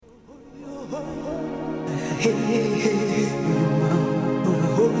Good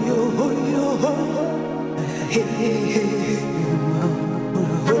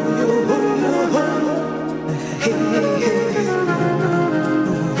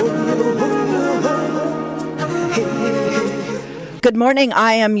morning.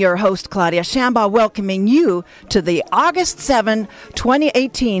 I am your host, Claudia Shambaugh, welcoming you to the August 7,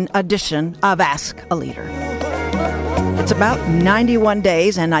 2018 edition of Ask a Leader. It's about 91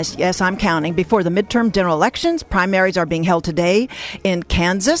 days, and yes, I'm counting, before the midterm general elections. Primaries are being held today in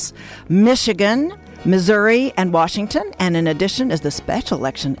Kansas, Michigan, Missouri, and Washington. And in addition is the special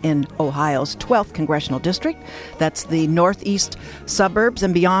election in Ohio's 12th congressional district. That's the northeast suburbs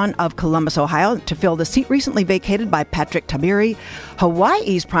and beyond of Columbus, Ohio, to fill the seat recently vacated by Patrick Tabiri.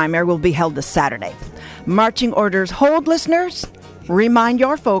 Hawaii's primary will be held this Saturday. Marching orders hold, listeners. Remind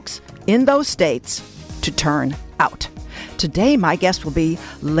your folks in those states to turn out. Today, my guest will be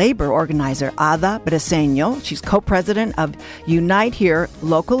labor organizer Ada Briceno. She's co-president of Unite Here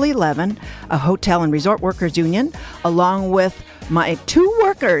Local 11, a hotel and resort workers union, along with my two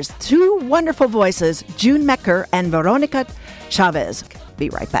workers, two wonderful voices, June Mekker and Veronica Chavez. Be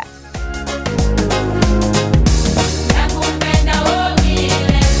right back.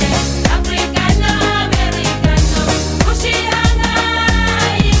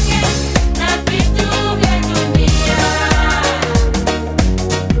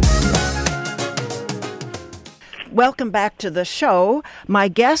 Welcome back to the show. My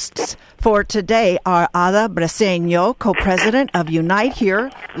guests for today are Ada Briceno, co-president of Unite Here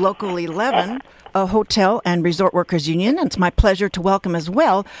Local 11, a hotel and resort workers union. And it's my pleasure to welcome as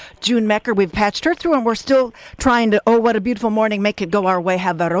well June Mekker. We've patched her through and we're still trying to, oh, what a beautiful morning, make it go our way,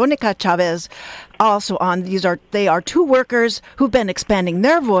 have Veronica Chavez also on. They are two workers who've been expanding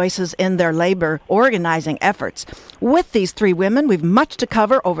their voices in their labor organizing efforts. With these three women, we've much to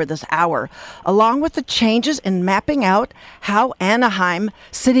cover over this hour, along with the changes in mapping out how Anaheim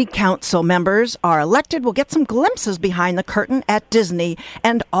City Council members are elected. We'll get some glimpses behind the curtain at Disney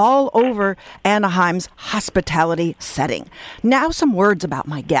and all over Anaheim's hospitality setting. Now some words about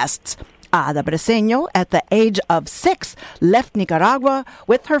my guests. Ada Briceno, at the age of 6, left Nicaragua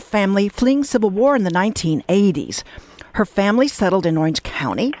with her family fleeing civil war in the 1980s. Her family settled in Orange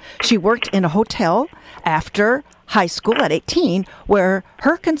County. She worked in a hotel after high school at 18, where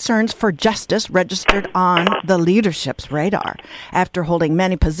her concerns for justice registered on the leadership's radar. After holding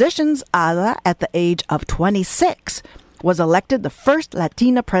many positions, Ada, at the age of 26, was elected the first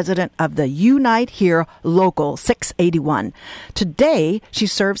Latina president of the Unite Here Local 681. Today, she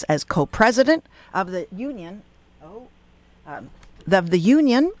serves as co-president of the union,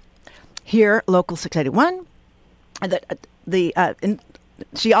 Here Local 681.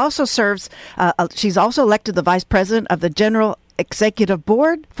 She also serves. She's also elected the vice president of the General Executive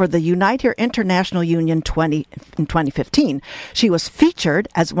Board for the Unite Here International Union in 2015. She was featured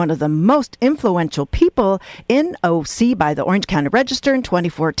as one of the most influential people in OC by the Orange County Register in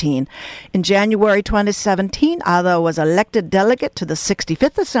 2014. In January 2017, Ada was elected delegate to the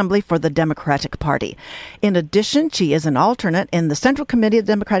 65th Assembly for the Democratic Party. In addition, she is an alternate in the Central Committee of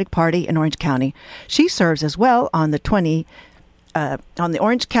the Democratic Party in Orange County. She serves as well on the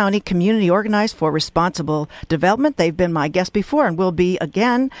Orange County Community Organized for Responsible Development. They've been my guest before and will be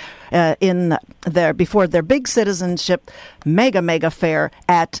again before their big citizenship mega fair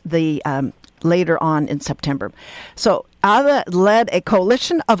at the later on in September. So Ada led a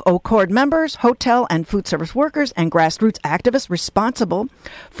coalition of OCORD members, hotel and food service workers, and grassroots activists responsible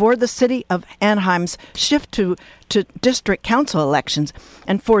for the city of Anaheim's shift to district council elections.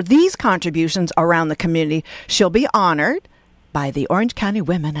 And for these contributions around the community, she'll be honored by the Orange County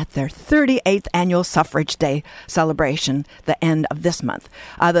women at their 38th annual Suffrage Day celebration, the end of this month.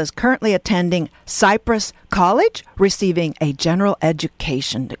 Ada is currently attending Cypress College, receiving a general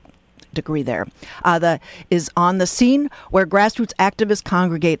education degree there. Ada is on the scene where grassroots activists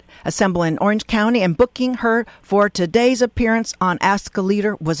congregate, assemble in Orange County, and booking her for today's appearance on Ask a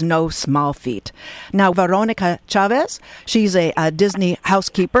Leader was no small feat. Now, Veronica Chavez, she's a Disney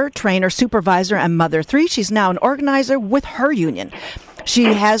housekeeper, trainer, supervisor, and mother of 3. She's now an organizer with her union.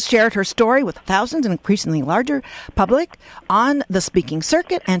 She has shared her story with thousands and increasingly larger public on the speaking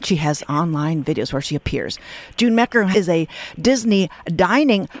circuit, and she has online videos where she appears. June Mekker is a Disney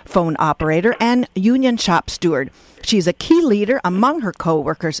dining phone operator and union shop steward. She's a key leader among her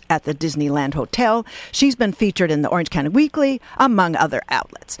co-workers at the Disneyland Hotel. She's been featured in the Orange County Weekly, among other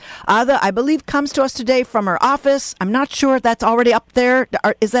outlets. Ada, I believe, comes to us today from her office. I'm not sure if that's already up there.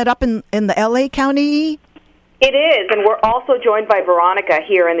 Is that up in the L.A. County? It is, and we're also joined by Veronica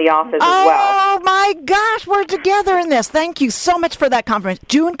here in the office as well. Oh, my gosh, we're together in this. Thank you so much for that conference.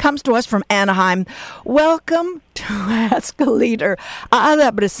 June comes to us from Anaheim. Welcome to Ask a Leader.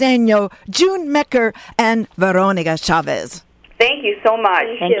 Ada Briceno, June Mekker, and Veronica Chavez. Thank you so much.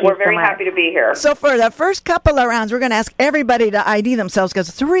 We're very happy to be here. So for the first couple of rounds, we're going to ask everybody to ID themselves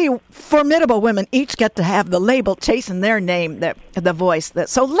because three formidable women each get to have the label chasing their name, the voice.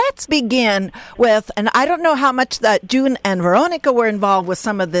 So let's begin with, and I don't know how much that June and Veronica were involved with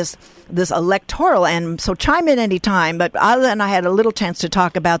some of this electoral, and so chime in any time, but Ada and I had a little chance to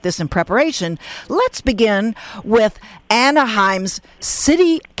talk about this in preparation. Let's begin with Anaheim's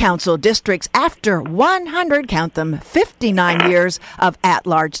city council districts after 100, count them, 59 years of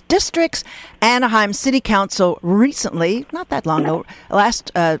at-large districts. Anaheim City Council recently, not that long ago,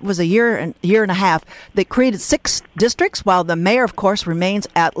 was a year and a half, they created 6 districts while the mayor, of course, remains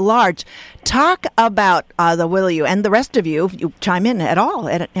at large. Talk about, will you, and the rest of you, if you chime in at all,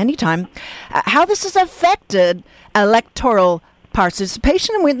 at any time, how this has affected electoral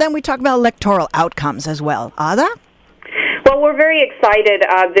participation, and then we talk about electoral outcomes as well. Ada? Well, we're very excited.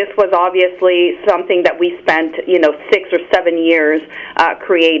 This was obviously something that we spent, 6 or 7 years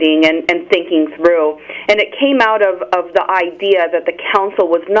creating and thinking through. And it came out of the idea that the council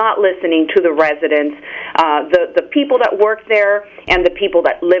was not listening to the residents, the people that worked there and the people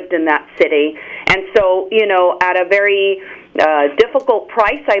that lived in that city. And so, at a very difficult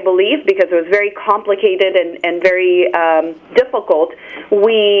price, I believe, because it was very complicated and very difficult,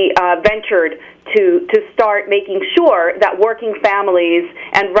 we ventured to start making sure that working families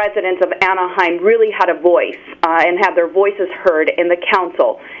and residents of Anaheim really had a voice and had their voices heard in the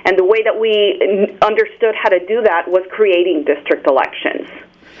council. And the way that we understood how to do that was creating district elections.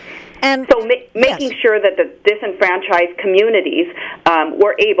 And so making sure that the disenfranchised communities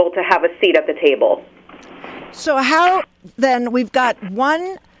were able to have a seat at the table. So how, then, we've got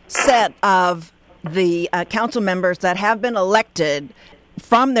one set of the council members that have been elected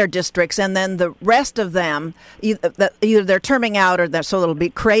from their districts, and then the rest of them, either they're terming out or so it'll be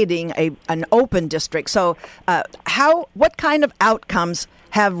creating an open district. So what kind of outcomes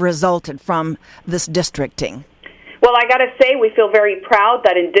have resulted from this districting? Well, I got to say, we feel very proud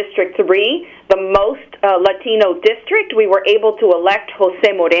that in District 3, the most Latino district, we were able to elect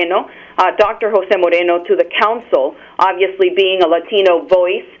Jose Moreno, Dr. Jose Moreno, to the council, obviously being a Latino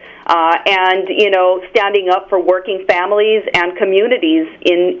voice and, standing up for working families and communities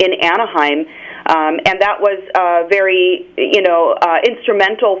in Anaheim. And that was very,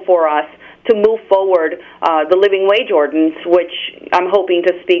 instrumental for us to move forward the living wage ordinance, which I'm hoping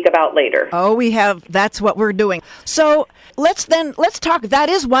to speak about later. Oh, that's what we're doing. So let's talk, that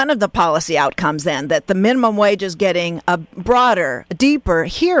is one of the policy outcomes then, that the minimum wage is getting a broader, deeper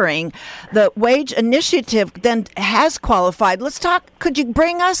hearing. The wage initiative then has qualified. Let's talk, could you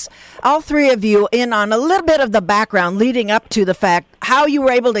bring us, all three of you, in on a little bit of the background leading up to the fact how you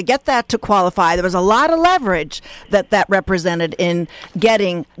were able to get that to qualify? There was a lot of leverage that represented in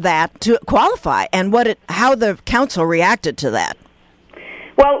getting that to qualify, and how the council reacted to that.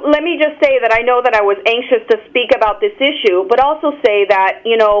 Well, let me just say that I know that I was anxious to speak about this issue, but also say that,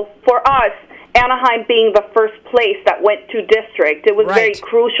 for us, Anaheim being the first place that went to district, it was very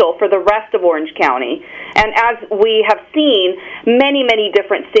crucial for the rest of Orange County. And as we have seen, many, many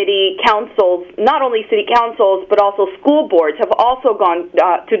different city councils, not only city councils, but also school boards have also gone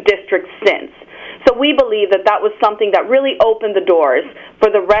to districts since. So we believe that was something that really opened the doors for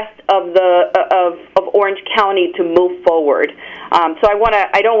the rest of of Orange County to move forward. So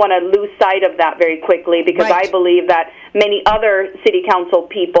I don't want to lose sight of that very quickly, because I believe that many other city council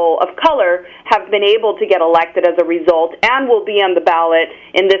people of color have been able to get elected as a result and will be on the ballot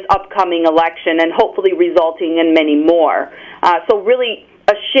in this upcoming election, and hopefully resulting in many more. So really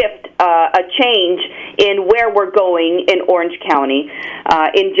a shift, a change in where we're going in Orange County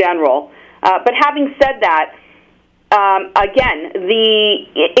in general. But having said that, again,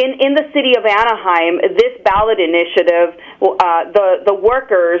 in the city of Anaheim, this ballot initiative, the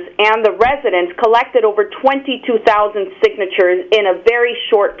workers and the residents collected over 22,000 signatures in a very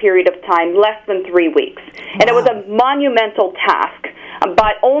short period of time, less than 3 weeks. And it was a monumental task.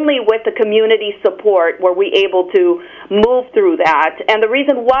 But only with the community support were we able to move through that. And the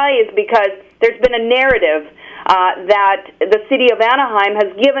reason why is because there's been a narrative that the city of Anaheim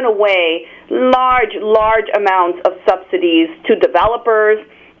has given away large amounts of subsidies to developers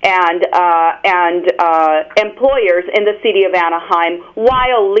and employers in the city of Anaheim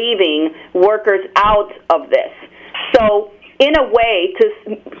while leaving workers out of this. So in a way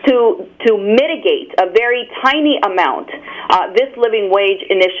to mitigate a very tiny amount, this living wage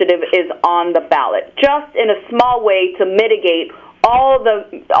initiative is on the ballot, just in a small way to mitigate all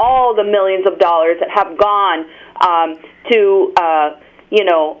the millions of dollars that have gone to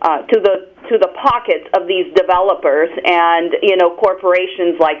the pockets of these developers and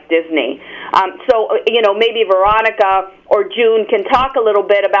corporations like Disney. So maybe Veronica or June can talk a little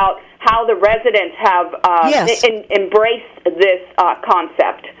bit about how the residents have embraced this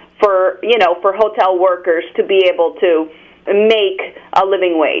concept for hotel workers to be able to make a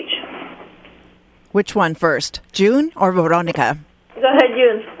living wage. Which one first, June or Veronica? Go ahead,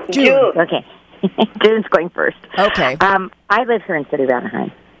 June. June. Okay. June's going first. Okay. I live here in the city of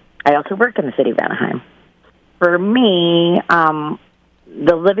Anaheim. I also work in the city of Anaheim. For me,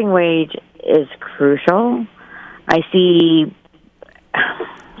 the living wage is crucial. I see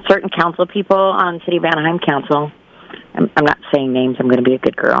certain council people on the city of Anaheim council, I'm not saying names, I'm going to be a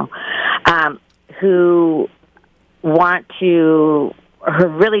good girl, who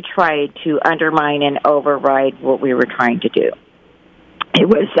really tried to undermine and override what we were trying to do. It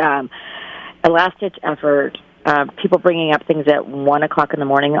was a last-ditch effort, people bringing up things at 1 o'clock in the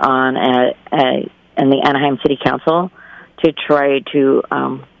morning in the Anaheim City Council to try to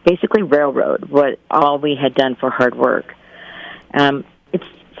basically railroad what all we had done for hard work. It's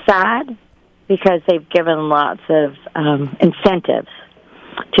sad because they've given lots of incentives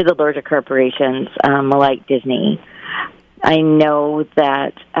to the larger corporations like Disney. I know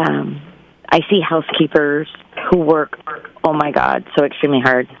that I see housekeepers who work, oh my God, so extremely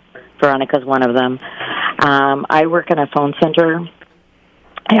hard. Veronica's one of them. I work in a phone center.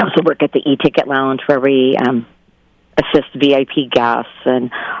 I also work at the e-ticket lounge where we assist VIP guests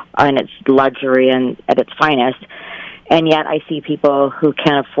and its luxury and at its finest. And yet I see people who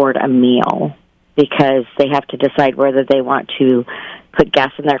can't afford a meal because they have to decide whether they want to put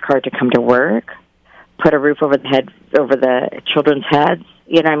gas in their car to come to work, put a roof over the children's heads,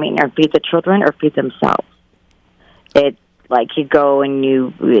 or feed the children or feed themselves. It like you go and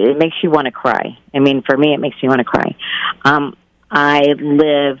it makes you want to cry. I mean, for me, it makes me want to cry. I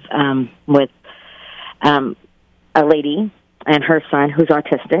live with a lady and her son who's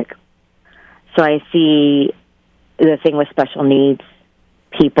autistic. So I see the thing with special needs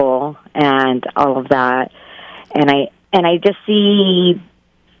people and all of that. And I just see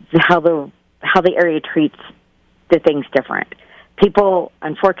how the area treats the things different. People,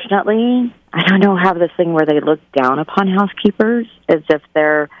 unfortunately, I don't know, have this thing where they look down upon housekeepers as if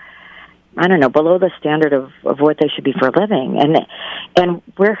they're, I don't know, below the standard of what they should be for a living. And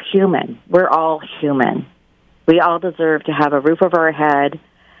we're human. We're all human. We all deserve to have a roof over our head,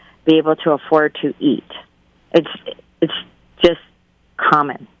 be able to afford to eat. It's just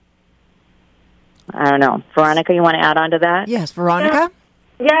common. I don't know. Veronica, you want to add on to that? Yes, Veronica?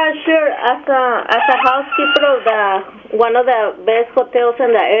 Yeah, sure. As a housekeeper of one of the best hotels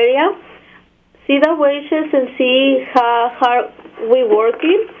in the area, see the wages and see how hard we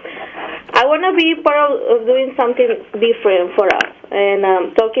working. I want to be part of doing something different for us. And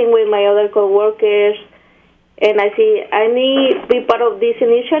talking with my other coworkers, and I see I need to be part of this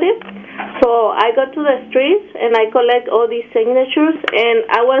initiative. So I go to the streets and I collect all these signatures. And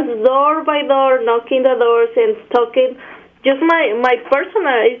I was door by door knocking the doors and talking. Just my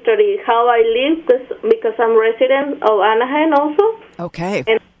personal history, how I live, because I'm resident of Anaheim also. Okay.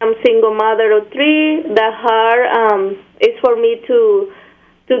 And I'm single mother of 3. The hard is for me to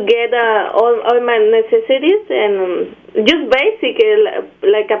get all my necessities and just basic,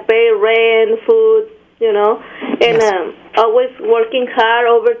 like I pay rent, food, and yes. Always working hard,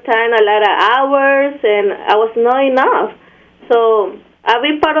 overtime, a lot of hours, and I was not enough. So I've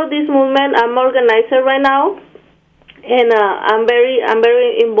been part of this movement. I'm organizer right now. And I'm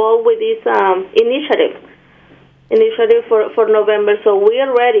very involved with this initiative for November. So we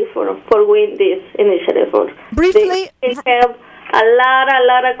are ready for win this initiative. Briefly, they have a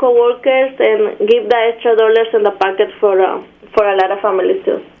lot of coworkers and give the extra dollars in the pocket for a lot of families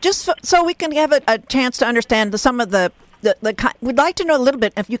too. Just so we can have a chance to understand some of the we'd like to know a little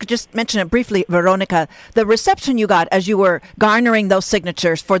bit, if you could just mention it briefly, Veronica, the reception you got as you were garnering those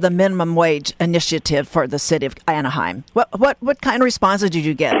signatures for the minimum wage initiative for the city of Anaheim. What kind of responses did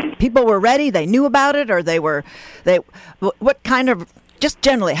you get? People were ready, they knew about it, or what kind of, just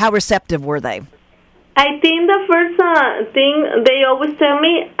generally, how receptive were they? I think the first thing they always tell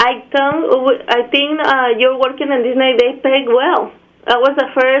me, I think you're working in Disney, they pay well. That was the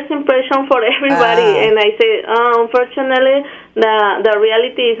first impression for everybody, and I said, unfortunately, the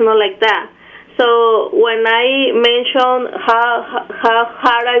reality is not like that. So when I mentioned how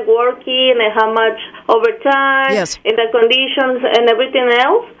hard I working and how much overtime, yes, in the conditions and everything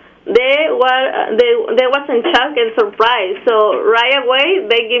else, they was in shock and surprised. So right away,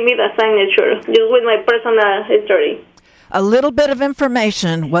 they give me the signature just with my personal history. A little bit of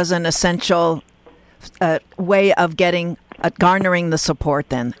information was an essential way of garnering the support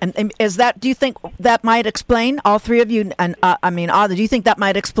then. And is that, do you think that might explain, all three of you, and Ada, do you think that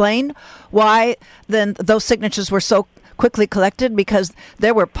might explain why then those signatures were so quickly collected? Because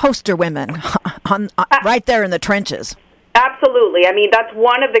there were poster women right there in the trenches. Absolutely. I mean, that's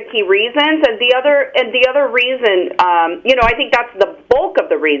one of the key reasons, and the other reason, I think that's the bulk of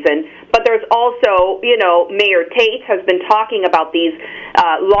the reason. But there's also, Mayor Tate has been talking about these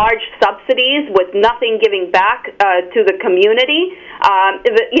large subsidies with nothing giving back to the community.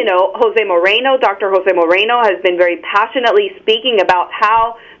 Dr. Jose Moreno has been very passionately speaking about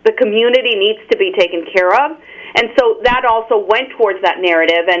how the community needs to be taken care of. And so that also went towards that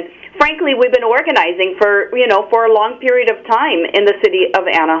narrative. And frankly, we've been organizing for a long period of time in the city of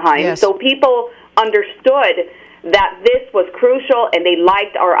Anaheim. Yes. So people understood that this was crucial, and they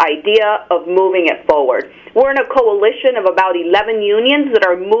liked our idea of moving it forward. We're in a coalition of about 11 unions that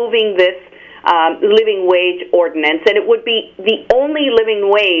are moving this living wage ordinance, and it would be the only living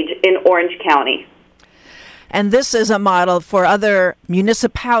wage in Orange County. And this is a model for other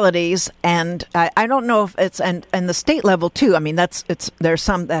municipalities, and I don't know if it's and the state level too. I mean, there's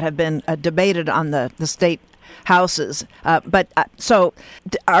some that have been debated on the state houses. So,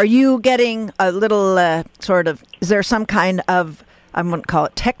 are you getting a little is there some kind of, I wouldn't call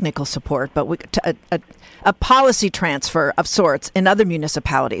it technical support, but a policy transfer of sorts in other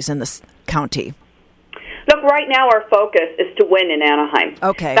municipalities in this county? Look, right now our focus is to win in Anaheim.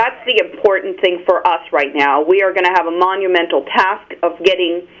 Okay. That's the important thing for us right now. We are going to have a monumental task of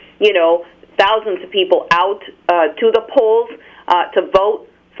getting, thousands of people out to the polls to vote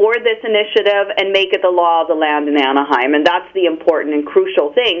for this initiative and make it the law of the land in Anaheim. And that's the important and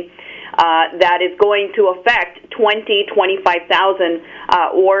crucial thing that is going to affect 25,000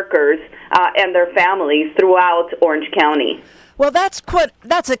 workers and their families throughout Orange County. Well, that's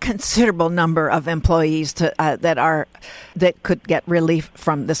a considerable number of employees that could get relief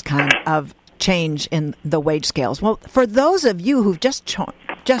from this kind of change in the wage scales. Well, for those of you who've just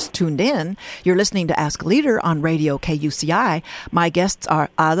tuned in, you're listening to Ask a Leader on Radio KUCI. My guests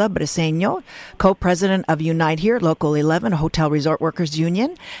are Ada Briceno, co-president of Unite Here, Local 11, a hotel resort workers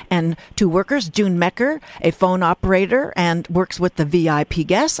union, and two workers, June Mekker, a phone operator and works with the VIP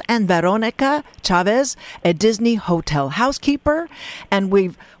guests, and Veronica Chavez, a Disney hotel housekeeper. And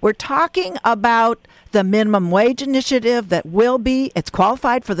we're talking about the minimum wage initiative that it's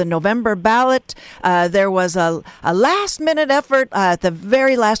qualified for the November ballot. There was a last-minute effort at the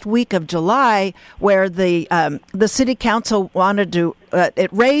very last week of July where the city council wanted to, it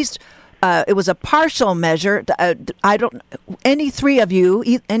raised, it was a partial measure. Any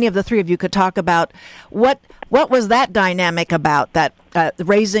of the three of you could talk about what was that dynamic about, that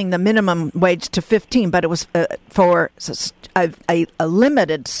raising the minimum wage to 15, but it was for a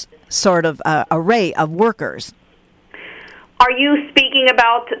limited sort of array of workers. Are you speaking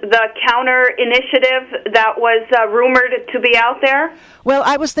about the counter initiative that was rumored to be out there? Well,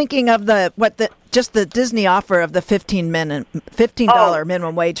 I was thinking of the Disney offer of the $15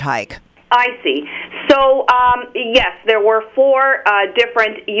 minimum wage hike. I see. So, yes, there were 4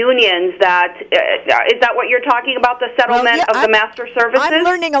 different unions that, is that what you're talking about, the settlement of the master services? I'm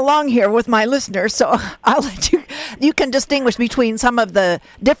learning along here with my listeners, so I'll let you can distinguish between some of the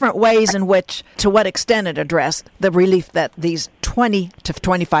different ways in which, to what extent it addressed the relief that these 20 to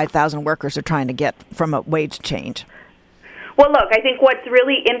 25,000 workers are trying to get from a wage change. Well, look, I think what's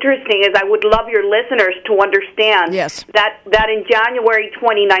really interesting is I would love your listeners to understand that in January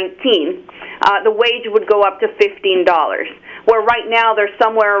 2019, the wage would go up to $15, where right now they're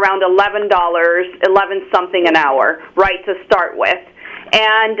somewhere around $11 something an hour, right, to start with.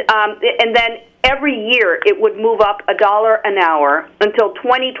 And then every year it would move up $1 an hour until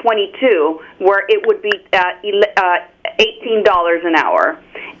 2022, where it would be $18 an hour.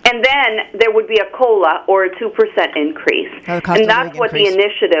 And then there would be a COLA, or a 2% increase. And that's what the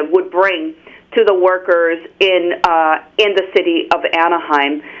initiative would bring to the workers in the city of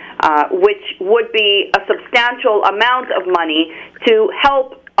Anaheim, which would be a substantial amount of money to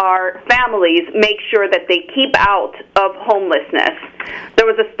help our families make sure that they keep out of homelessness. There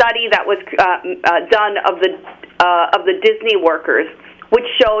was a study that was done of the Disney workers, which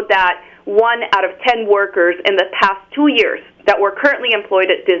showed that 1 out of 10 workers in the past 2 years that were currently employed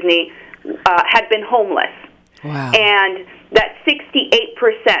at Disney had been homeless. Wow. And that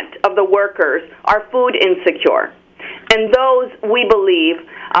 68% of the workers are food insecure. And those, we believe,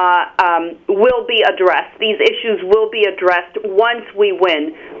 will be addressed. These issues will be addressed once we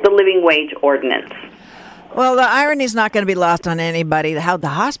win the living wage ordinance. Well, the irony is not going to be lost on anybody. How the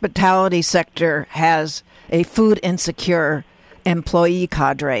hospitality sector has a food insecure employee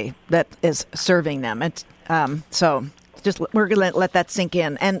cadre that is serving them. It's so just we're going to let that sink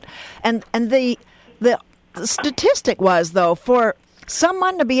in. And the statistic was, though, for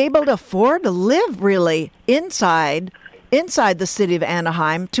someone to be able to afford to live really inside the city of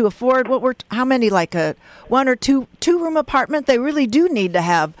Anaheim, to afford how many, like a one or two room apartment, they really do need to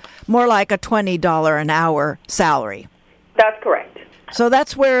have more like a $20 an hour salary. That's correct. So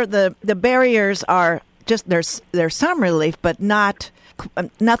that's where the barriers are. Just there's some relief, but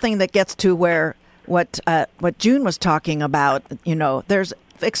nothing that gets to where what June was talking about. There's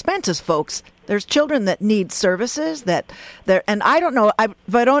expenses, folks. There's children that need services and I don't know.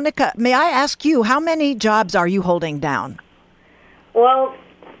 Veronica, may I ask you, how many jobs are you holding down? Well,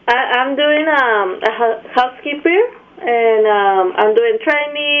 I'm doing a housekeeper, and I'm doing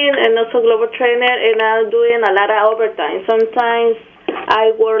training and also global trainer, and I'm doing a lot of overtime. Sometimes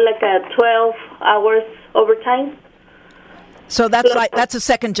I work like 12 hours overtime. So that's a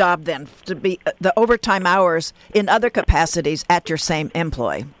second job then, to be the overtime hours in other capacities at your same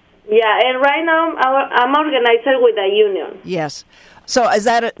employ. Yeah, and right now I'm organized with a union. Yes. So is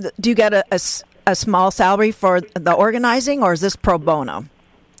that do you get a small salary for the organizing, or is this pro bono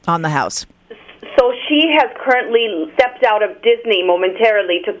on the house? So she has currently stepped out of Disney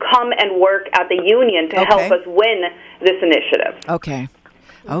momentarily to come and work at the union to help us win this initiative.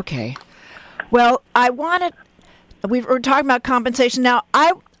 Okay. Well, we were talking about compensation. Now,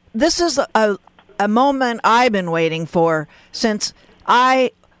 this is a moment I've been waiting for since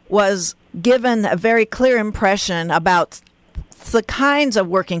I was given a very clear impression about the kinds of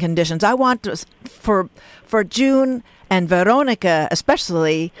working conditions. I want for June and Veronica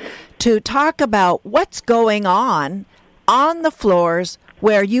especially to talk about what's going on the floors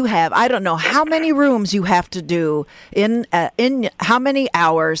where you have, I don't know how many rooms you have to do in how many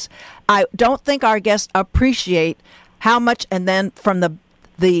hours. I don't think our guests appreciate how much, and then from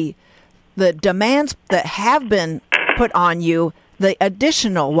the demands that have been put on you, the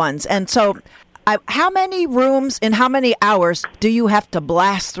additional ones. And so how many rooms in how many hours do you have to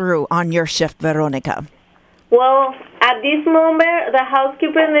blast through on your shift, Veronica? Well, at this moment, the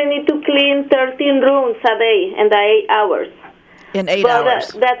housekeeper, they need to clean 13 rooms a day in the 8 hours. In 8 hours.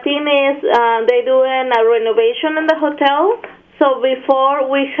 The thing is, they're doing a renovation in the hotel. So before,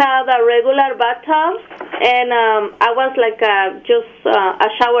 we had a regular bathtub, and I was like just a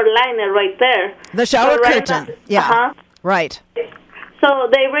shower liner right there. The shower curtain. Yeah. Right. So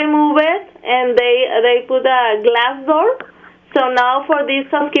they remove it, and they put a glass door. So now for this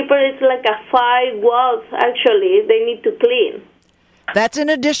housekeeper, it's like 5 walls, actually, they need to clean. That's in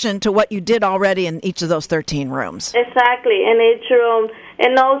addition to what you did already in each of those 13 rooms. Exactly, in each room.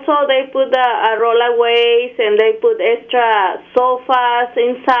 And also they put a rollaways, and they put extra sofas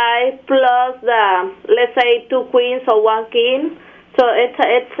inside, plus let's say 2 queens or 1 king. So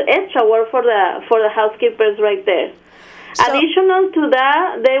it's extra work for the housekeepers right there. So, additional to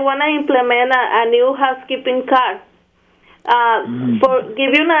that, they want to implement a new housekeeping card. For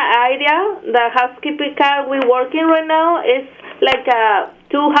give you an idea, the housekeeping card we're working right now is like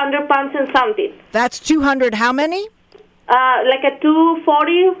 200 pounds and something. That's 200 how many? Like a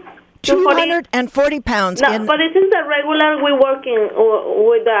 240. 240 pounds. No, but this is the regular we're working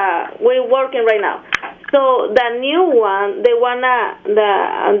with. We're working right now. So the new one, they wanna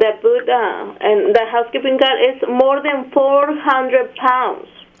the put and the housekeeping card is more than 400 pounds.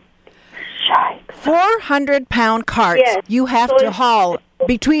 400-pound carts. Yes. You have to haul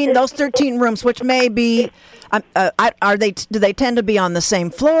between those 13 rooms, which may be. Do they tend to be on the same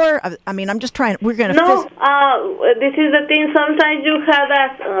floor? I mean, I'm just trying. We're going to. No, this is the thing. Sometimes you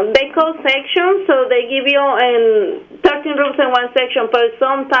have they call sections, so they give you in 13 rooms in one section. But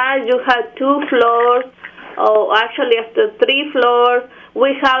sometimes you have 2 floors, or actually after 3 floors.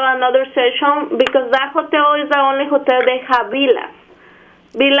 We have another section because that hotel is the only hotel they have villas.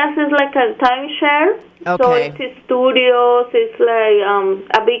 Villas is like a timeshare. Okay. So it's studios. It's like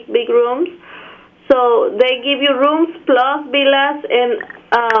a big rooms. So they give you rooms plus villas, and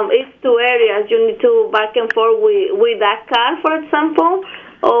it's 2 areas. You need to back and forth with that car, for example,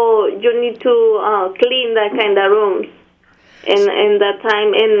 or you need to clean that kind of rooms in that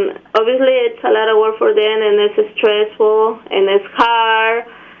time. And obviously it's a lot of work for them, and it's stressful, and it's hard.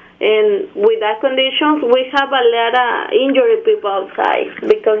 And with that conditions, we have a lot of injured people outside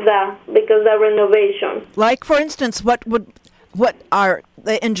because the renovation. Like, for instance, what would what are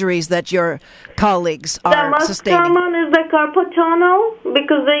the injuries that your colleagues are sustaining? The most common is the carpal tunnel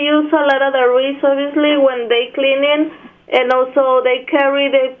because they use a lot of the wrist, obviously, when they clean in. And also they carry,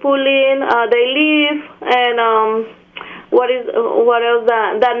 they pull in, they leave, and what else?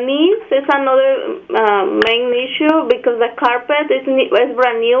 The knees is another main issue because the carpet is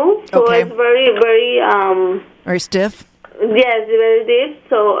brand new, so it's very, very... very stiff? Yes, very deep.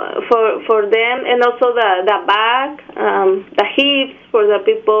 So for them, and also the back, the hips for the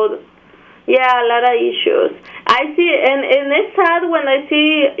people. Yeah, a lot of issues. I see, and it's sad when I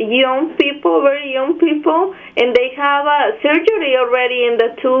see young people, very young people, and they have a surgery already in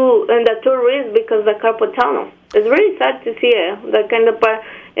the two wrists because the carpal tunnel. It's very sad to see that kind of part.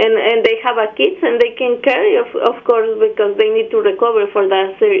 And they have a kids, and they can carry, of course, because they need to recover for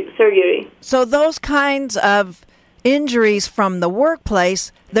that surgery. So those kinds of injuries from the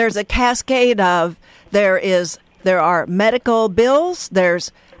workplace, there's a cascade of there are medical bills.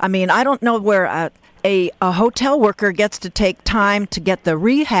 I don't know where a hotel worker gets to take time to get the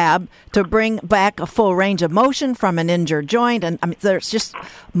rehab to bring back a full range of motion from an injured joint, and there's just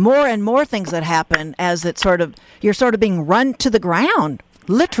more and more things that happen as you're sort of being run to the ground,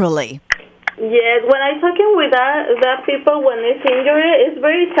 literally. Yes, when I'm talking with that people when it's injury, it's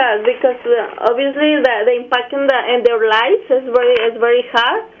very sad because obviously the impact in their lives is very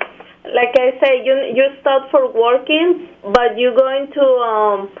hard. Like I say, you start for working, but you're going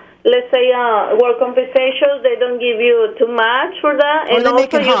to let's say work compensation. They don't give you too much for that, or and they also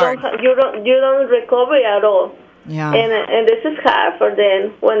make it hard. You don't recover at all. Yeah, and this is hard for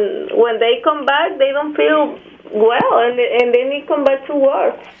them. When they come back, they don't feel well, and they need to come back to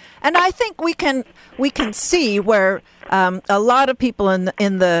work. And I think we can see where a lot of people in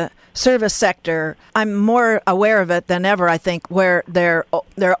the service sector, I'm more aware of it than ever, I think, where they're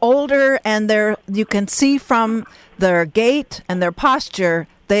older and you can see from their gait and their posture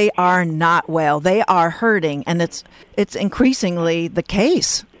they are not well. They are hurting, and it's increasingly the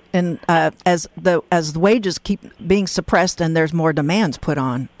case. And as the wages keep being suppressed and there's more demands put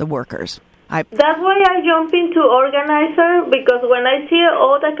on the workers. That's why I jump into organizer, because when I see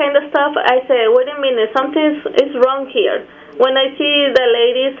all that kind of stuff, I say, wait a minute, something is wrong here. When I see the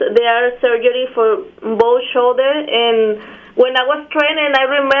ladies, they are surgery for both shoulder, and when I was training, I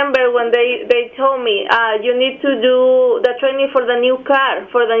remember when they told me, you need to do the training for the new car,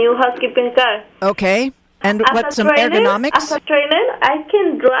 for the new housekeeping car. Okay. And what's some ergonomics? As a trainer, I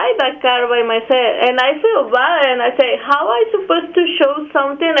can drive a car by myself, and I feel bad, and I say, how am I supposed to show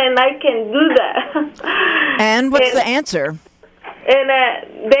something, and I can do that? And what's the answer? And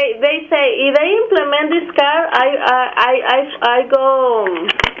they say, if they implement this car, I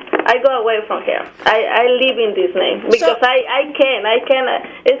go away from here. I live in this name, because I can.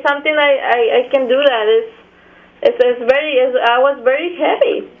 It's something I can do that. I was very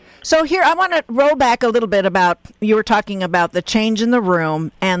heavy. So here, I want to roll back a little bit about, you were talking about the change in the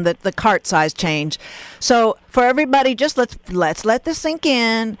room and the cart size change. So for everybody, just let's let this sink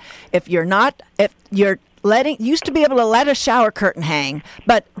in. If you're used to be able to let a shower curtain hang,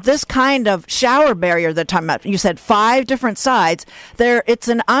 but this kind of shower barrier they're talking about, you said 5 different sides, it's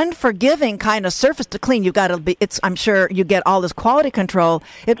an unforgiving kind of surface to clean. I'm sure you get all this quality control.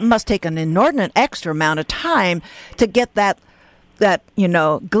 It must take an inordinate extra amount of time to get that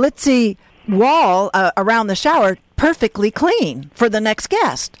glitzy wall around the shower perfectly clean for the next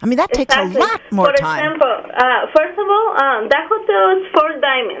guest. I mean, that takes a lot more time. For example, first of all, that hotel is 4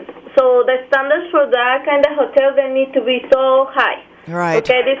 diamonds. So the standards for that kind of hotel, they need to be so high. Right.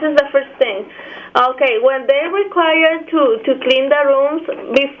 Okay, this is the first thing. Okay, when they require to clean the rooms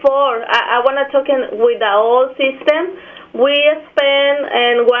before, I want to talk with the old system, we spend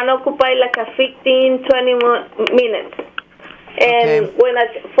and want to occupy like a 15-20 minutes. And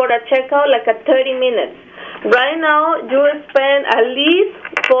for a checkout, like a 30 minutes. Right now, you spend at least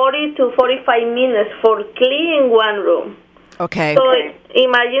 40 to 45 minutes for cleaning one room. Okay. So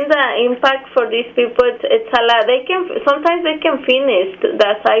imagine the impact for these people. It's a lot. Sometimes they can finish the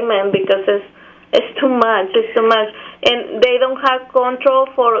assignment because it's too much. It's too much, and they don't have control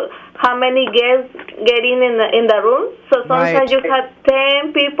for how many guests get in the room. So sometimes you have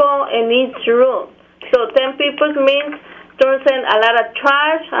 10 people in each room. So 10 people means turns in a lot of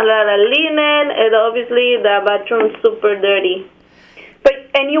trash, a lot of linen, and obviously the bathroom's super dirty.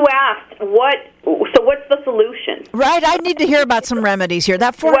 And you asked, what's the solution? Right, I need to hear about some remedies here.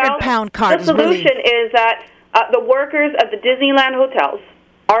 That 400-pound cart is really... The solution is that the workers of the Disneyland hotels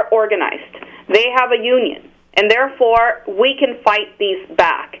are organized. They have a union, and therefore we can fight these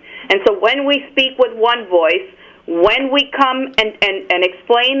back. And so when we speak with one voice, when we come and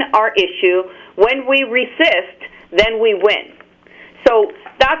explain our issue, when we resist, then we win. So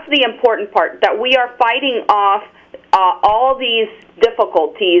that's the important part, that we are fighting off all these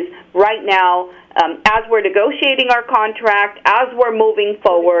difficulties right now as we're negotiating our contract, as we're moving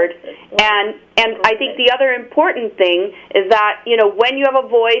forward. And I think the other important thing is that, when you have a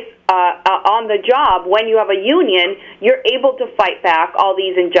voice on the job, when you have a union, you're able to fight back all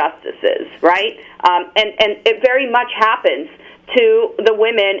these injustices, right? And it very much happens to the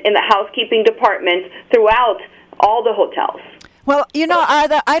women in the housekeeping departments throughout all the hotels. Well,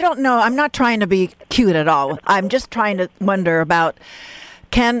 I don't know. I'm not trying to be cute at all. I'm just trying to wonder about,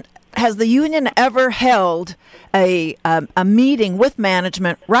 has the union ever held a meeting with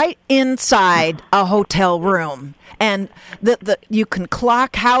management right inside a hotel room? And you can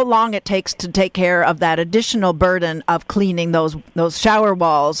clock how long it takes to take care of that additional burden of cleaning those shower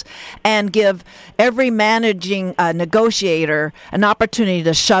walls, and give every managing negotiator an opportunity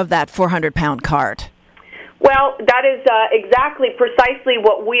to shove that 400-pound cart. Well, that is precisely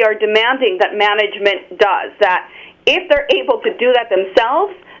what we are demanding that management does. That if they're able to do that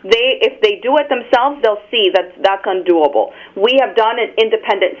themselves, if they do it themselves, they'll see that's undoable. We have done an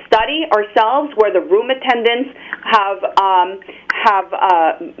independent study ourselves where the room attendants have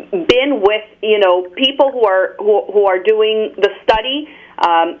been with people who are doing the study,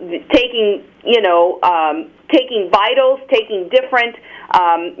 taking vitals, taking different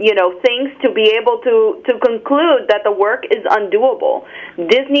things to be able to conclude that the work is undoable.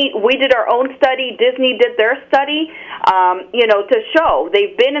 We did our own study. Disney did their study, to show.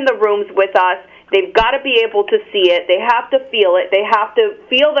 They've been in the rooms with us. They've got to be able to see it. They have to feel it. They have to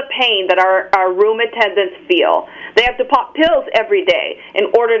feel the pain that our room attendants feel. They have to pop pills every day in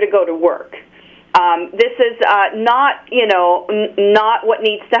order to go to work. This is not what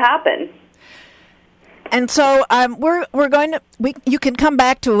needs to happen. And so we're going to. You can come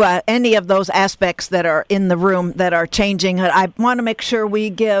back to any of those aspects that are in the room that are changing. I want to make sure we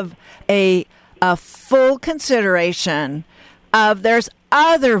give a full consideration of there's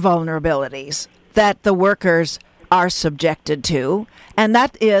other vulnerabilities that the workers are subjected to, and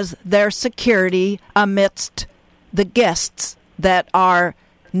that is their security amidst the guests that are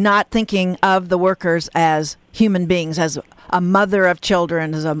not thinking of the workers as human beings, as a mother of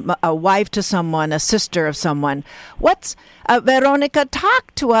children, as a wife to someone, a sister of someone. Veronica,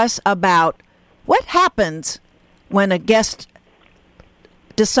 talk to us about what happens when a guest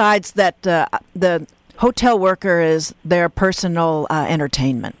decides that the hotel worker is their personal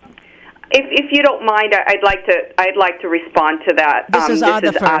entertainment. If you don't mind, I'd like to respond to that. This is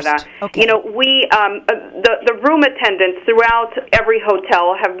Ada first. Okay. The room attendants throughout every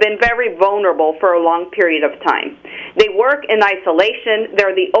hotel have been very vulnerable for a long period of time. They work in isolation.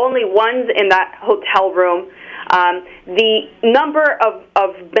 They're the only ones in that hotel room. The number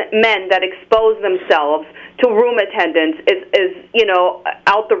of men that expose themselves to room attendants is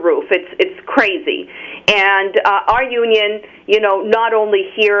out the roof. It's crazy. And our union, not only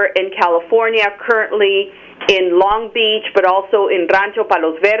here in California, currently in Long Beach, but also in Rancho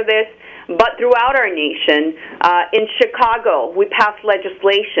Palos Verdes, but throughout our nation, in Chicago, we passed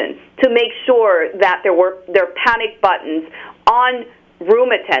legislation to make sure that there are panic buttons on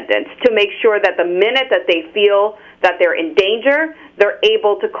room attendants to make sure that the minute that they feel that they're in danger, they're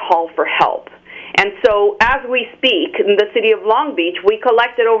able to call for help. And so as we speak, in the city of Long Beach, we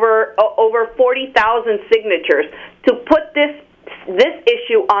collected over 40,000 signatures to put this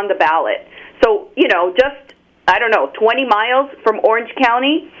issue on the ballot. So, just, 20 miles from Orange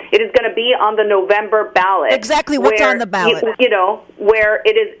County, it is going to be on the November ballot. Exactly what's on the ballot. Where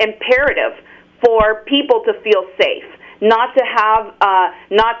it is imperative for people to feel safe, not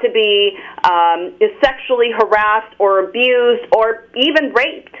to be sexually harassed or abused or even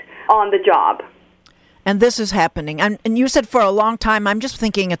raped on the job. And this is happening. And you said for a long time. I'm just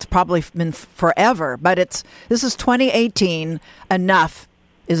thinking it's probably been forever. But this is 2018. Enough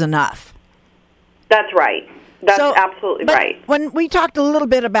is enough. That's right. That's absolutely right. When we talked a little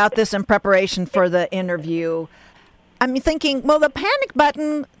bit about this in preparation for the interview, I'm thinking, well, the panic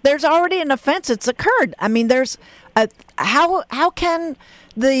button, there's already an offense. It's occurred. I mean, how can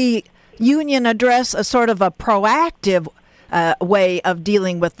the union address a sort of a proactive way of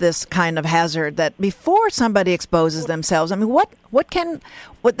dealing with this kind of hazard that before somebody exposes themselves? I mean,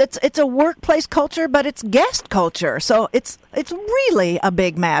 it's a workplace culture, but it's guest culture. So it's really a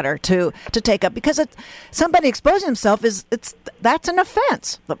big matter to take up, because somebody exposing himself that's an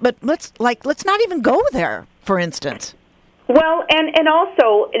offense. But let's not even go there, for instance. Well, and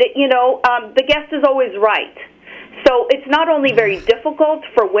also, the guest is always right. So it's not only very difficult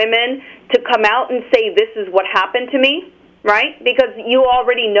for women to come out and say, this is what happened to me, right? Because you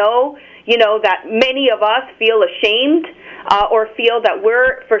already know, that many of us feel ashamed or feel that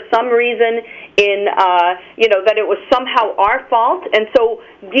we're, for some reason, that it was somehow our fault. And so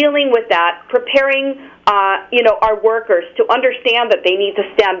dealing with that, preparing, our workers to understand that they need to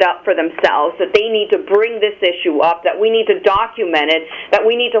stand up for themselves, that they need to bring this issue up, that we need to document it, that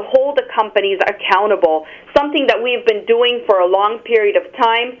we need to hold the companies accountable, something that we've been doing for a long period of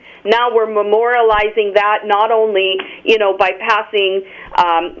time. Now we're memorializing that not only, by passing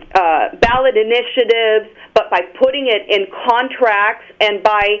ballot initiatives, but by putting it in contracts and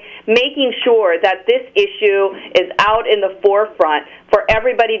by making sure that this issue is out in the forefront for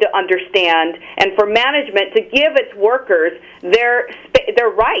everybody to understand and for management to give its workers their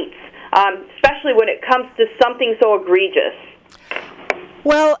rights, especially when it comes to something so egregious.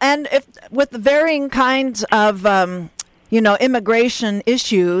 Well, and if with the varying kinds of, immigration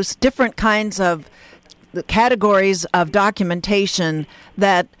issues, different kinds of the categories of documentation,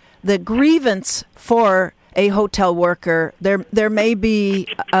 that the grievance for a hotel worker, there may be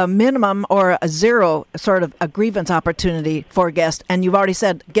a minimum or a zero sort of a grievance opportunity for a guest. And you've already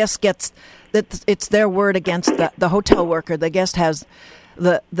said guest gets that it's their word against the hotel worker. The guest has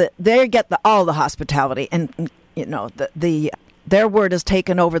they get all the hospitality, and their word is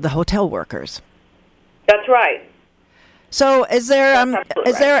taken over the hotel workers. That's right. So is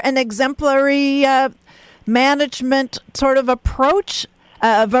there an exemplary management sort of approach,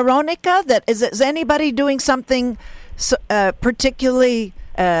 Veronica? That is anybody doing something particularly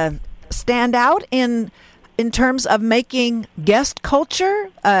stand out in terms of making guest culture?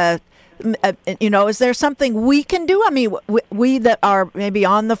 Is there something we can do? I mean, we that are maybe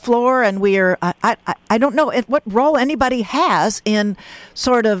on the floor, and we are. I don't know what role anybody has in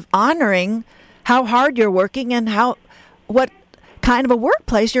sort of honoring how hard you're working and what kind of a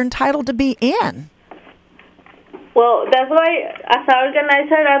workplace you're entitled to be in. Well, that's why, as an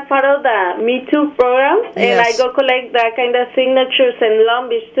organizer, I'm part of the Me Too program, and I go collect that kind of signatures in Long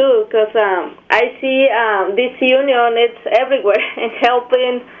Beach, too, because I see this union, it's everywhere, and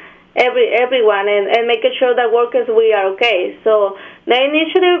helping everyone and making sure that workers, we are okay. So the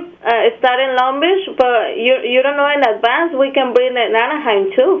initiative started in Long Beach, but you don't know in advance, we can bring it in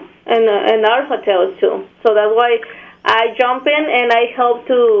Anaheim, too, and our hotels, too. So that's why I jump in, and I help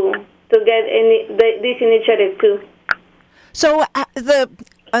to get this initiative too. So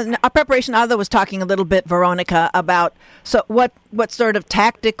our preparation, Ada was talking a little bit, Veronica, about what sort of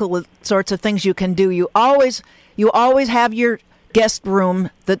tactical sorts of things you can do. You always have your guest room,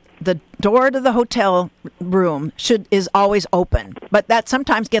 the door to the hotel room is always open, but that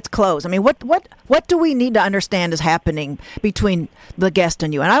sometimes gets closed. I mean, what do we need to understand is happening between the guest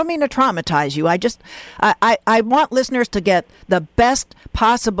and you? And I don't mean to traumatize you. I want listeners to get the best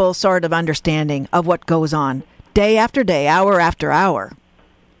possible sort of understanding of what goes on day after day, hour after hour.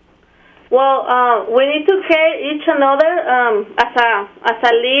 Well, we need to care each another. As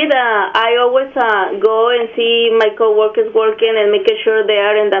a lead, I always go and see my coworkers working and making sure they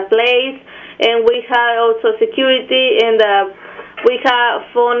are in the place. And we have also security, and we have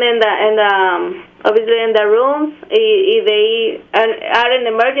phone obviously in the rooms. If they are in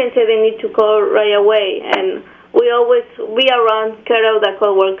emergency, they need to call right away. And we always be around, care of the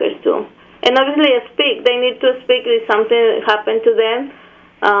coworkers too. And obviously speak. They need to speak if something happened to them.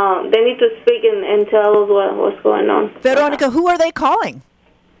 They need to speak and tell us what's going on. Veronica, who are they calling?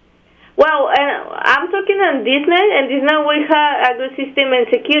 Well, I'm talking on Disney, and Disney we have a good system in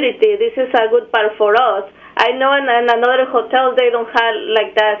security. This is a good part for us. I know in another hotel they don't have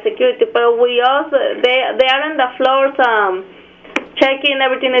like that security, but we also they are on the floors checking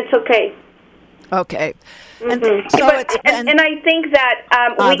everything. It's okay. Okay. And and I think that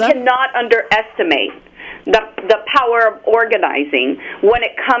we cannot underestimate the power of organizing when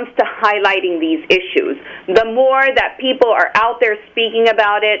it comes to highlighting these issues. The more that people are out there speaking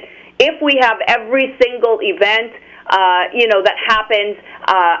about it, if we have every single event, that happens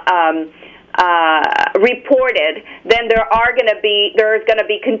reported, then there's going to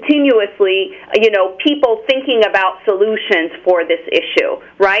be continuously, people thinking about solutions for this issue,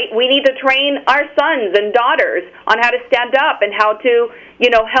 right? We need to train our sons and daughters on how to stand up and how to,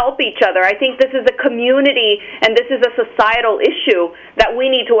 help each other. I think this is a community and this is a societal issue that we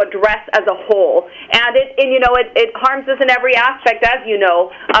need to address as a whole. And it harms us in every aspect, as you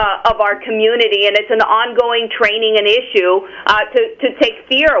know, of our community, and it's an ongoing training and issue to take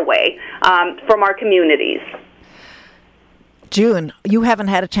fear away from our communities. June, you haven't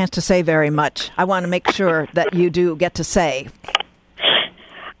had a chance to say very much. I want to make sure that you do get to say.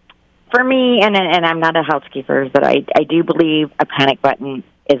 For me, and I'm not a housekeeper, but I do believe a panic button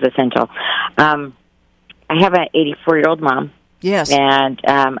is essential. I have an 84-year-old mom Yes. And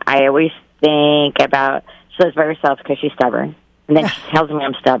I always think about, she lives by herself because she's stubborn. And then she tells me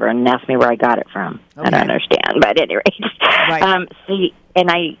I'm stubborn and asks me where I got it from. Okay. I don't understand, but at any rate. Right. And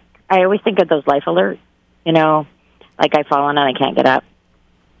I always think of those life alerts, like I've fallen and I can't get up.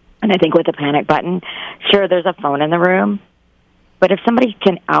 And I think with the panic button, sure, there's a phone in the room, but if somebody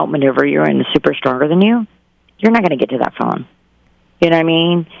can outmaneuver you and is super stronger than you, you're not going to get to that phone. You know what I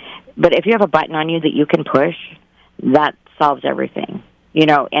mean? But if you have a button on you that you can push, that solves everything,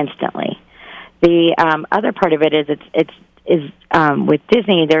 instantly. The other part of it is it's with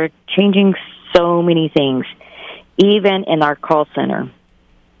Disney, they're changing so many things, even in our call center.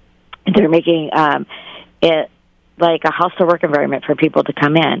 They're making it like a house-to-work environment for people to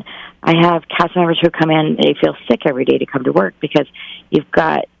come in. I have cast members who come in, they feel sick every day to come to work because you've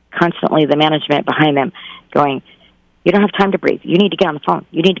got constantly the management behind them going, you don't have time to breathe. You need to get on the phone.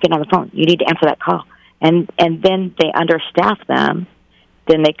 You need to get on the phone. You need to answer that call. And then they understaff them.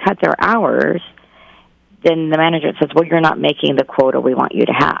 Then they cut their hours. Then the manager says, well, you're not making the quota we want you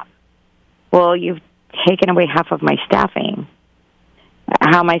to have. Well, you've taken away half of my staffing.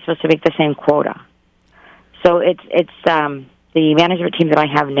 How am I supposed to make the same quota? So it's the management team that I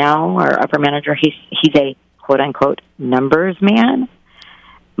have now, our upper manager, he's a quote-unquote numbers man.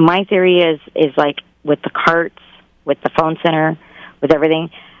 My theory is like with the carts, with the phone center, with everything,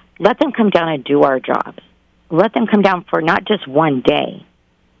 let them come down and do our jobs. Let them come down for not just one day.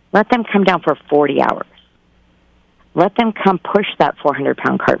 Let them come down for 40 hours. Let them come push that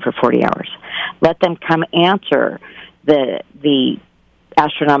 400-pound cart for 40 hours. Let them come answer the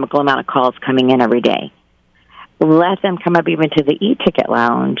astronomical amount of calls coming in every day. Let them come up even to the e-ticket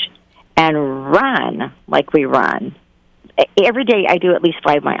lounge and run like we run. Every day I do at least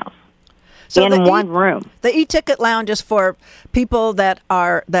 5 miles. So in one room. The e-ticket lounge is for people that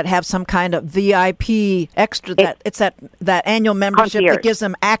have some kind of VIP extra. It's that annual membership concierge that gives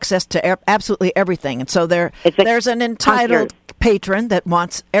them access to absolutely everything. And so there's an entitled patron that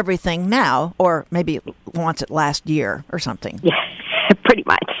wants everything now, or maybe wants it last year or something. Yeah, pretty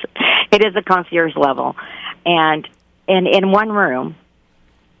much. It is a concierge level, and in one room,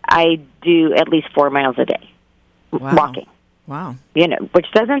 I do at least 4 miles a day walking. Wow. Which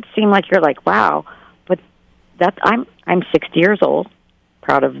doesn't seem like you're like, wow, but I'm 60 years old,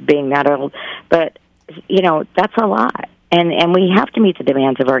 proud of being that old, but that's a lot. And we have to meet the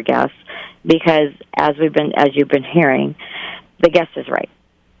demands of our guests because as you've been hearing, the guest is right.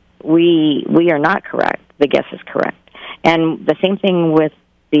 We are not correct. The guest is correct. And the same thing with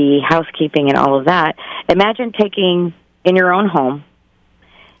the housekeeping and all of that. Imagine taking in your own home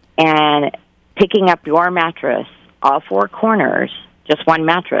and picking up your mattress, all 4 corners, just one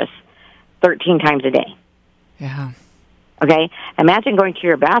mattress, 13 times a day. Yeah. Okay? Imagine going to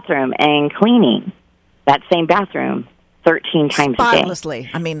your bathroom and cleaning that same bathroom 13 times a day. Spotlessly.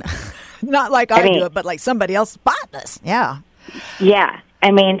 I mean, not like I do it, but like somebody else spotless. Yeah. Yeah.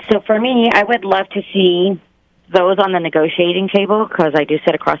 So for me, I would love to see those on the negotiating table because I do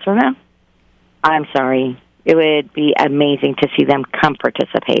sit across from them. I'm sorry. It would be amazing to see them come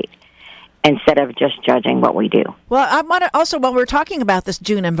participate instead of just judging what we do. Well, I want to also, while we're talking about this,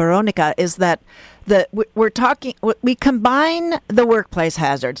 June and Veronica, is that we combine the workplace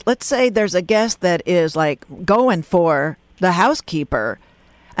hazards. Let's say there's a guest that is like going for the housekeeper.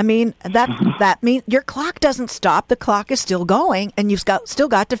 I mean, that means your clock doesn't stop. The clock is still going, and you've still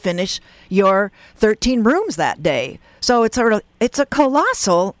got to finish your 13 rooms that day. So it's a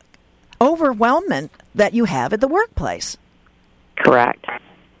colossal overwhelmment that you have at the workplace. Correct.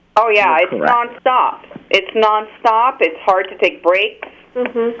 Oh, yeah, it's nonstop. It's hard to take breaks.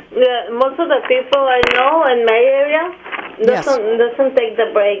 Mm-hmm. Yeah, most of the people I know in my area doesn't take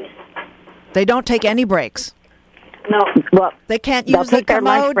the breaks. They don't take any breaks. No. Well, they can't use the commode. They'll take their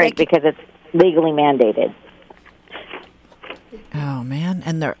lunch break because it's legally mandated. Oh, man.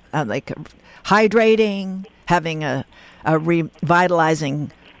 And they're like hydrating, having a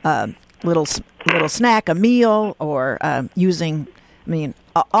revitalizing little snack, a meal, or using,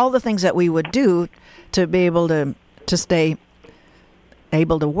 all the things that we would do to be able to stay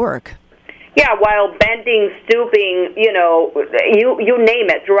able to work. Yeah, while bending, stooping, you name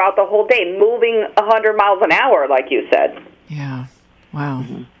it throughout the whole day, moving 100 miles an hour, like you said. Yeah. Wow.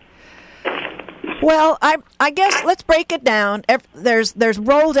 Mm-hmm. Well, I guess let's break it down. There's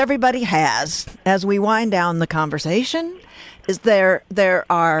roles everybody has as we wind down the conversation.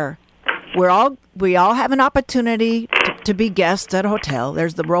 We all have an opportunity to be guests at a hotel.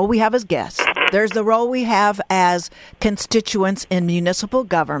 There's the role we have as guests. There's the role we have as constituents in municipal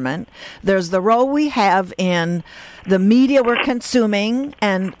government. There's the role we have in the media we're consuming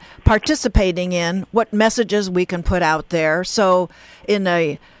and participating in, what messages we can put out there. So in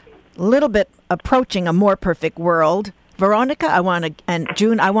a little bit approaching a more perfect world, Veronica, and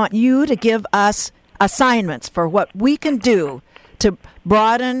June, I want you to give us assignments for what we can do to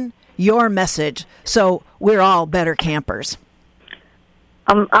broaden your message so we're all better campers.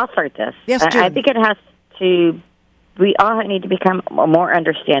 I'll start this. Yes, June. I think it has to. We all need to become more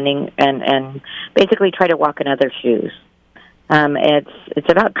understanding and basically try to walk in others' shoes. It's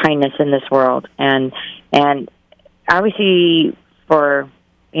about kindness in this world, and obviously for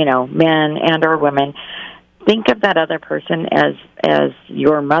men and or women, think of that other person as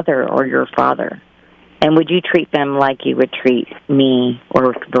your mother or your father, and would you treat them like you would treat me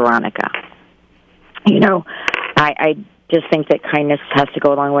or Veronica? I just think that kindness has to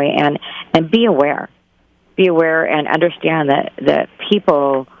go a long way, and be aware and understand that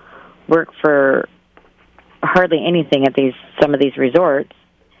people work for hardly anything at some of these resorts,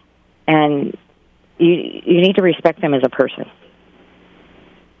 and you need to respect them as a person.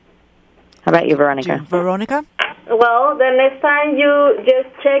 How about you, Veronica? Veronica? Well, the next time you just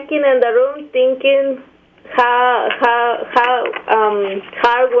check in the room thinking how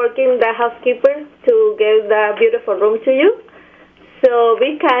hard working the housekeeper to get the beautiful room to you. So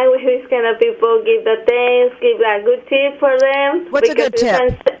be kind with these kind of people. Give the things. Give a good tip for them. What's a good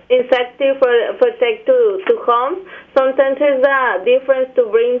tip? Incentive for take to home. Sometimes it's the difference to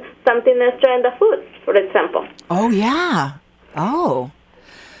bring something extra in the food, for example. Oh yeah. Oh.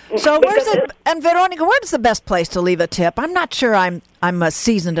 So and Veronica, where's the best place to leave a tip? I'm not sure I'm a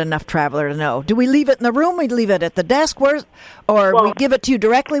seasoned enough traveler to know. Do we leave it in the room? We leave it at the desk? Or we give it to you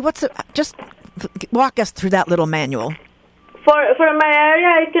directly? Just walk us through that little manual. For my area,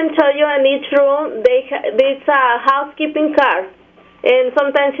 I can tell you in each room there's a housekeeping card, and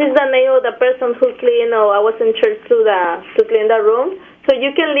sometimes it's the name of the person who cleaned. I was in charge to clean the room, so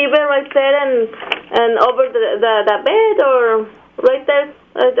you can leave it right there and over the bed or right there.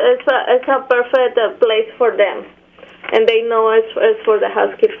 It's a perfect place for them, and they know it's for the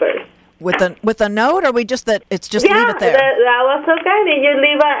housekeeper. With a note, or leave it there? Yeah, that was okay. You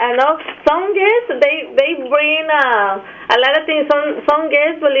leave I know some guests they bring a lot of things. Some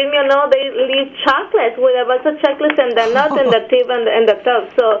guests, believe me or no, they leave chocolates with a bunch of chocolates and the nuts and the tip and the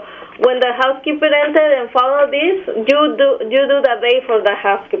top. So when the housekeeper entered and follow this, you do the day for the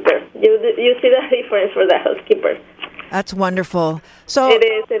housekeeper. You see the difference for the housekeeper. That's wonderful. So it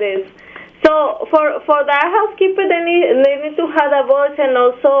is. So for that housekeeper, they need to have a voice, and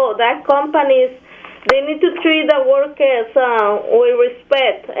also that companies, they need to treat the workers with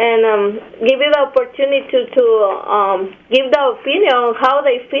respect and give you the opportunity to give the opinion on how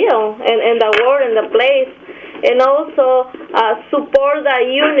they feel and the work and the place, and also support the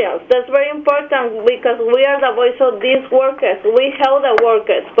unions. That's very important because we are the voice of these workers. We help the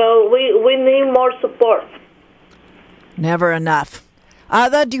workers, but we need more support. Never enough.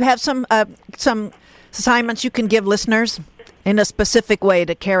 Ada, do you have some assignments you can give listeners in a specific way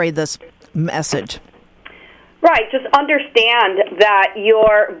to carry this message? Right. Just understand that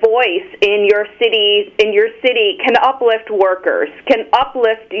your voice in your city can uplift workers, can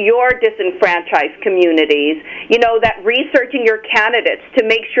uplift your disenfranchised communities. That researching your candidates to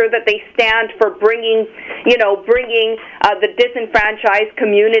make sure that they stand for bringing the disenfranchised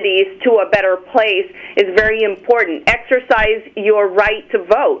communities to a better place is very important. Exercise your right to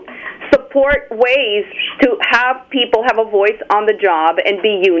vote. Support ways to have people have a voice on the job and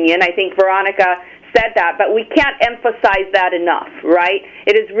be union. I think Veronica said that, but we can't emphasize that enough, right?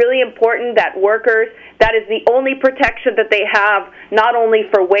 It is really important that workers, that is the only protection that they have, not only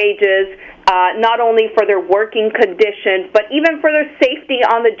for wages, not only for their working conditions, but even for their safety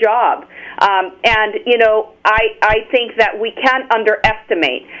on the job. I think that we can't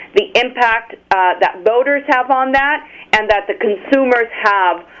underestimate the impact that voters have on that, and that the consumers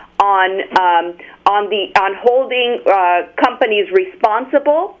have on holding companies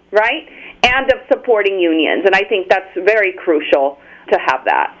responsible, right, and of supporting unions. And I think that's very crucial to have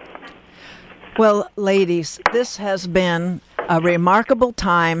that. Well, ladies, this has been a remarkable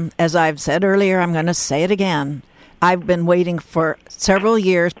time. As I've said earlier, I'm going to say it again. I've been waiting for several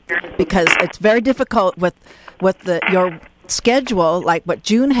years because it's very difficult with your schedule like what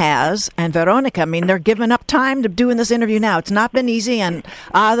June has and Veronica. I mean, they're giving up time to doing this interview now. It's not been easy, and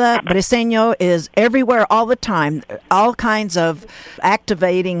Ada Briceno is everywhere all the time, all kinds of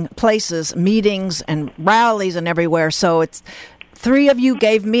activating places, meetings and rallies and everywhere. So it's three of you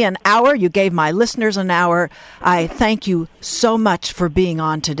gave me an hour. You gave my listeners an hour. I thank you so much for being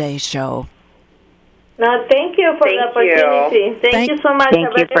on today's show. No, thank you for the opportunity. Thank you so much.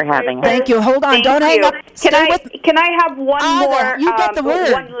 Thank you for having us. Thank you. Hold on. Don't hang up. Can I have one more? You get the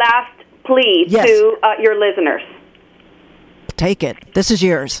word. One last plea to your listeners. Take it. This is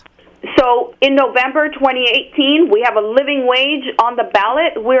yours. So in November 2018, we have a living wage on the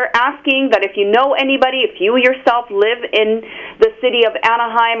ballot. We're asking that if you know anybody, if you yourself live in the city of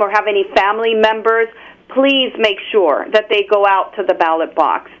Anaheim or have any family members, please make sure that they go out to the ballot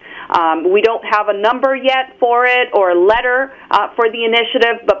box. We don't have a number yet for it or a letter for the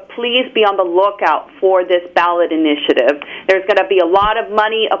initiative, but please be on the lookout for this ballot initiative. There's going to be a lot of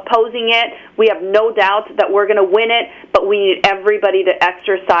money opposing it. We have no doubt that we're going to win it, but we need everybody to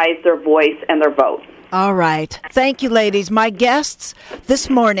exercise their voice and their vote. All right. Thank you, ladies. My guests this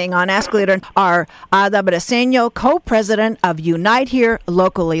morning on Ask Leader are Ada Briceno, co-president of Unite Here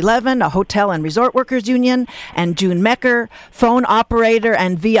Local 11, a hotel and resort workers union, and June Mekker, phone operator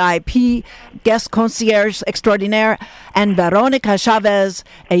and VIP, guest concierge extraordinaire, and Veronica Chavez,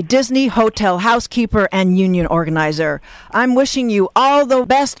 a Disney hotel housekeeper and union organizer. I'm wishing you all the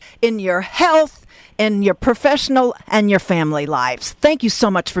best in your health, in your professional and your family lives. Thank you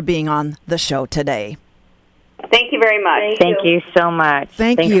so much for being on the show today. Thank you very much. Thank you so much.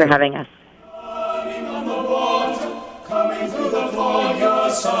 Thanks for having us. On the water, coming through the fog, your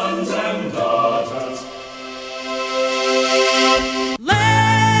sons and daughters.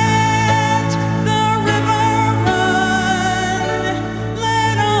 Let the river run,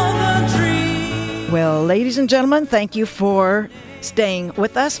 let all the trees. Well, ladies and gentlemen, thank you for staying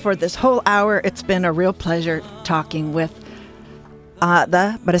with us for this whole hour. It's been a real pleasure talking with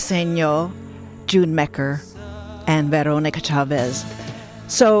Ada Briceno, June Mekker, and Veronica Chavez.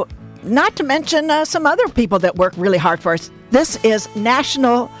 So, not to mention some other people that work really hard for us. This is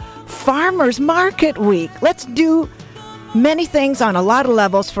National Farmers Market Week. Let's do many things on a lot of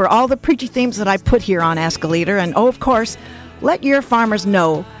levels for all the preachy themes that I put here on Ask a Leader. And, of course, let your farmers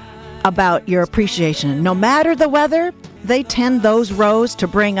know about your appreciation. No matter the weather, they tend those rows to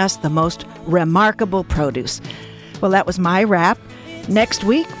bring us the most remarkable produce. Well, that was my wrap. Next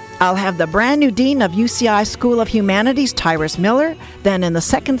week, I'll have the brand new dean of UCI School of Humanities, Tyrus Miller. Then in the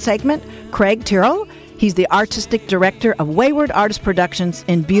second segment, Craig Tyrrell. He's the artistic director of Wayward Artist Productions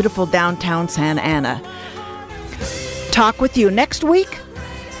in beautiful downtown Santa Ana. Talk with you next week.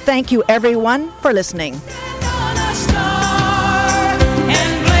 Thank you, everyone, for listening.